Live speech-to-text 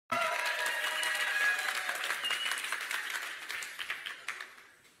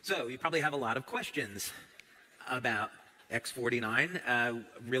So you probably have a lot of questions about X49.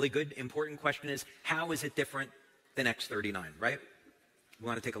 Really good, important question is, how is it different than X39, right? We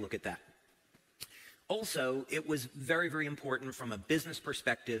want to take a look at that. Also, it was very, very important from a business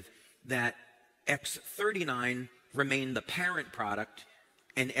perspective that X39 remain the parent product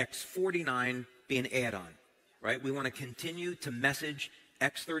and X49 be an add-on, right? We want to continue to message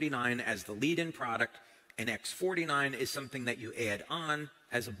X39 as the lead-in product, and X49 is something that you add on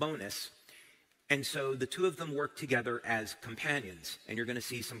as a bonus. And so the two of them work together as companions, and you're going to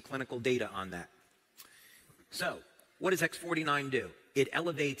see some clinical data on that. So what does X49 do? It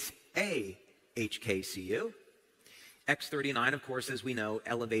elevates a HKCU. X39, of course, as we know,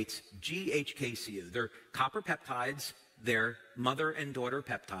 elevates GHKCU. They're copper peptides. They're mother and daughter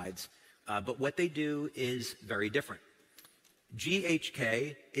peptides. But what they do is very different.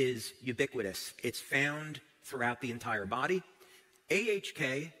 GHK is ubiquitous. It's found throughout the entire body.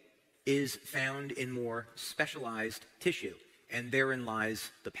 AHK is found in more specialized tissue. And therein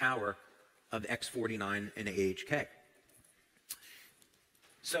lies the power of X49 and AHK.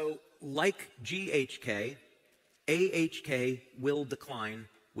 So, like GHK, AHK will decline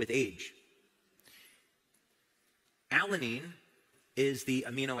with age. Alanine is the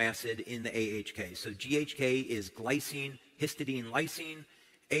amino acid in the AHK. So GHK is glycine, histidine, lysine.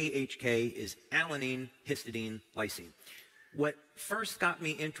 AHK is alanine, histidine, lysine. What first got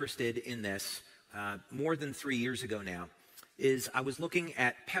me interested in this, more than 3 years ago now, is I was looking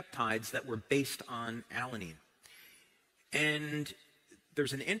at peptides that were based on alanine. And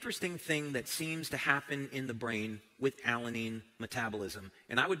there's an interesting thing that seems to happen in the brain with alanine metabolism.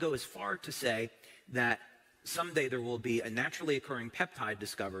 And I would go as far to say that someday there will be a naturally occurring peptide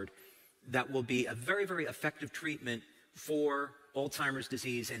discovered that will be a very, very effective treatment for Alzheimer's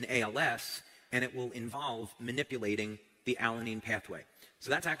disease and ALS, and it will involve manipulating the alanine pathway.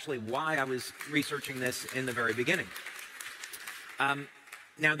 So that's actually why I was researching this in the very beginning.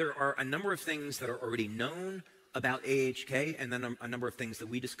 Now, there are a number of things that are already known about AHK, and then a number of things that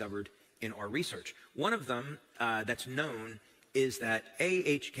we discovered in our research. One of them that's known is that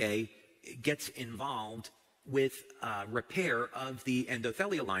AHK gets involved with repair of the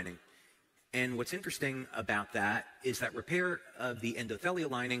endothelial lining. And what's interesting about that is that repair of the endothelial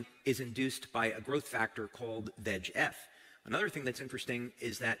lining is induced by a growth factor called VEGF. Another thing that's interesting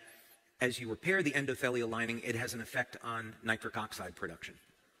is that as you repair the endothelial lining, it has an effect on nitric oxide production.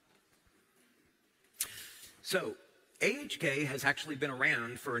 So AHK has actually been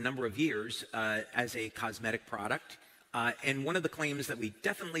around for a number of years as a cosmetic product. And one of the claims that we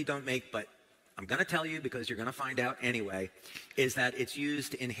definitely don't make, but I'm going to tell you because you're going to find out anyway, is that it's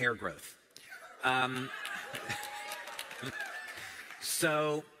used in hair growth.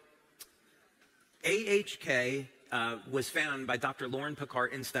 So AHK was found by Dr. Lauren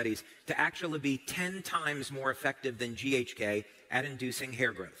Picard in studies to actually be 10 times more effective than GHK at inducing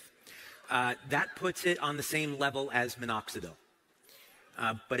hair growth. That puts it on the same level as minoxidil,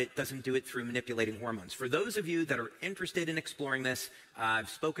 but it doesn't do it through manipulating hormones. For those of you that are interested in exploring this, I've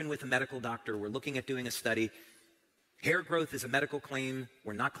spoken with a medical doctor. We're looking at doing a study. Hair growth is a medical claim.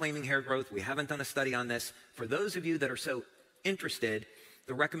 We're not claiming hair growth. We haven't done a study on this. For those of you that are so interested,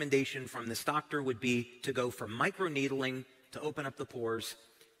 the recommendation from this doctor would be to go for microneedling to open up the pores,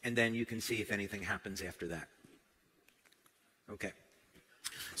 and then you can see if anything happens after that. Okay.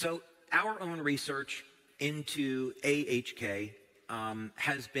 So our own research into AHK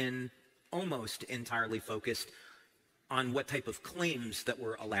has been almost entirely focused on what type of claims that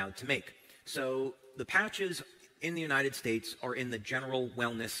we're allowed to make. So the patches in the United States are in the general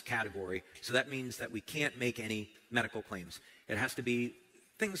wellness category. So that means that we can't make any medical claims. It has to be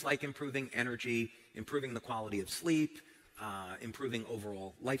things like improving energy, improving the quality of sleep, improving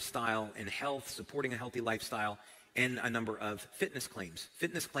overall lifestyle and health, supporting a healthy lifestyle, and a number of fitness claims.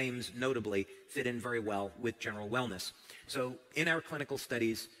 Fitness claims, notably, fit in very well with general wellness. So in our clinical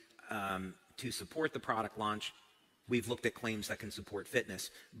studies, to support the product launch, we've looked at claims that can support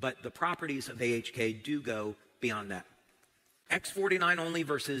fitness. But the properties of AHK do go beyond that. X49 only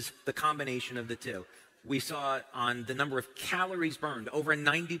versus the combination of the two. We saw on the number of calories burned, over a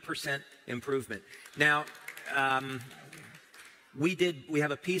 90% improvement. Now, we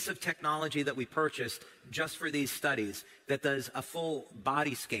have a piece of technology that we purchased just for these studies that does a full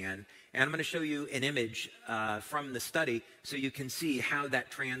body scan. And I'm going to show you an image from the study so you can see how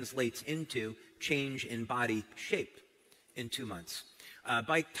that translates into change in body shape in 2 months.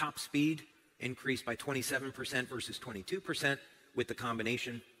 Bike top speed increased by 27% versus 22% with the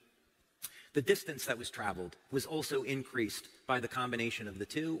combination. The distance that was traveled was also increased by the combination of the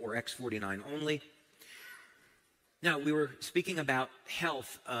two, or X49 only. Now, we were speaking about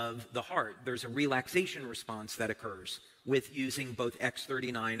health of the heart. There's a relaxation response that occurs with using both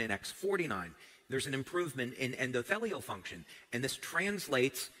X39 and X49. There's an improvement in endothelial function, and this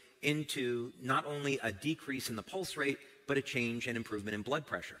translates into not only a decrease in the pulse rate, but a change and improvement in blood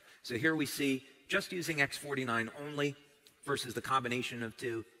pressure. So here we see just using X49 only versus the combination of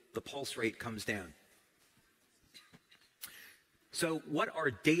two, the pulse rate comes down. So what our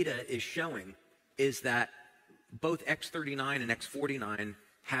data is showing is that both X39 and X49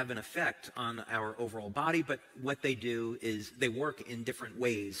 have an effect on our overall body, but what they do is they work in different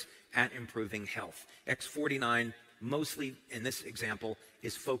ways at improving health. X49, mostly in this example,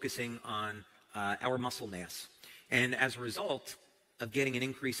 is focusing on our muscle mass. And as a result of getting an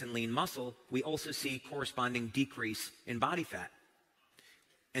increase in lean muscle, we also see corresponding decrease in body fat.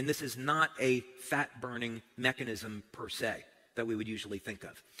 And this is not a fat-burning mechanism per se that we would usually think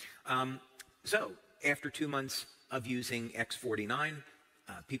of. So after 2 months of using X49,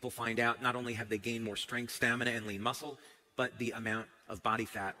 people find out not only have they gained more strength, stamina, and lean muscle, but the amount of body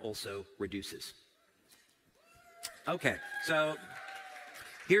fat also reduces. Okay, so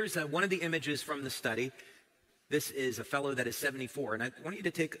here's one of the images from the study. This is a fellow that is 74, and I want you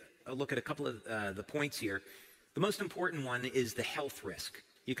to take a look at a couple of the points here. The most important one is the health risk.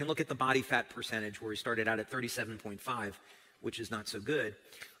 You can look at the body fat percentage where we started out at 37.5, which is not so good.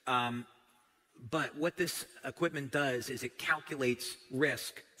 But what this equipment does is it calculates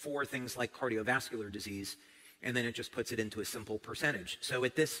risk for things like cardiovascular disease, and then it just puts it into a simple percentage. So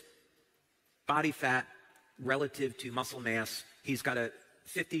at this body fat relative to muscle mass, he's 53%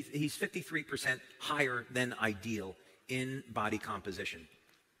 higher than ideal in body composition.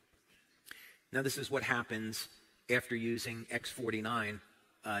 Now this is what happens after using X49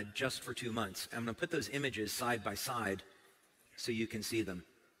 just for 2 months. I'm going to put those images side by side so you can see them.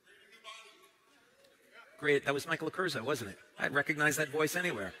 Great, that was Michael Accurso, wasn't it? I'd recognize that voice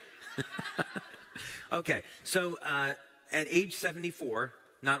anywhere. Okay, so at age 74,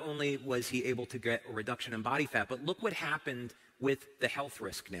 not only was he able to get a reduction in body fat, but look what happened with the health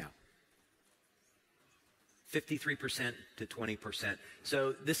risk now. 53% to 20%.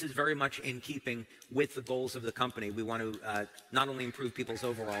 So this is very much in keeping with the goals of the company. We want to not only improve people's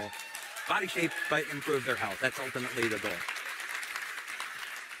overall body shape, but improve their health. That's ultimately the goal.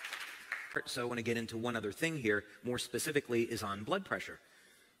 So I want to get into one other thing here, more specifically is on blood pressure.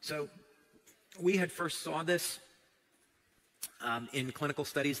 So we had first saw this in clinical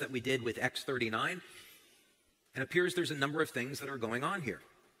studies that we did with X39. It appears there's a number of things that are going on here.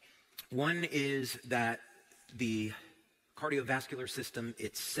 One is that the cardiovascular system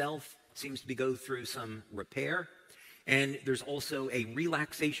itself seems to go through some repair, and there's also a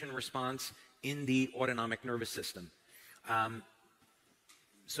relaxation response in the autonomic nervous system.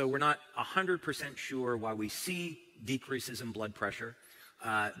 So we're not 100% sure why we see decreases in blood pressure,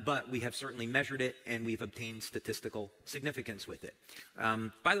 but we have certainly measured it and we've obtained statistical significance with it.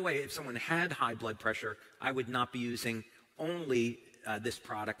 By the way, if someone had high blood pressure, I would not be using only this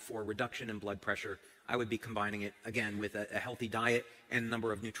product for reduction in blood pressure. I would be combining it, again, with a healthy diet and a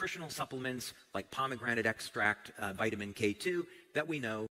number of nutritional supplements like pomegranate extract, vitamin K2, that we know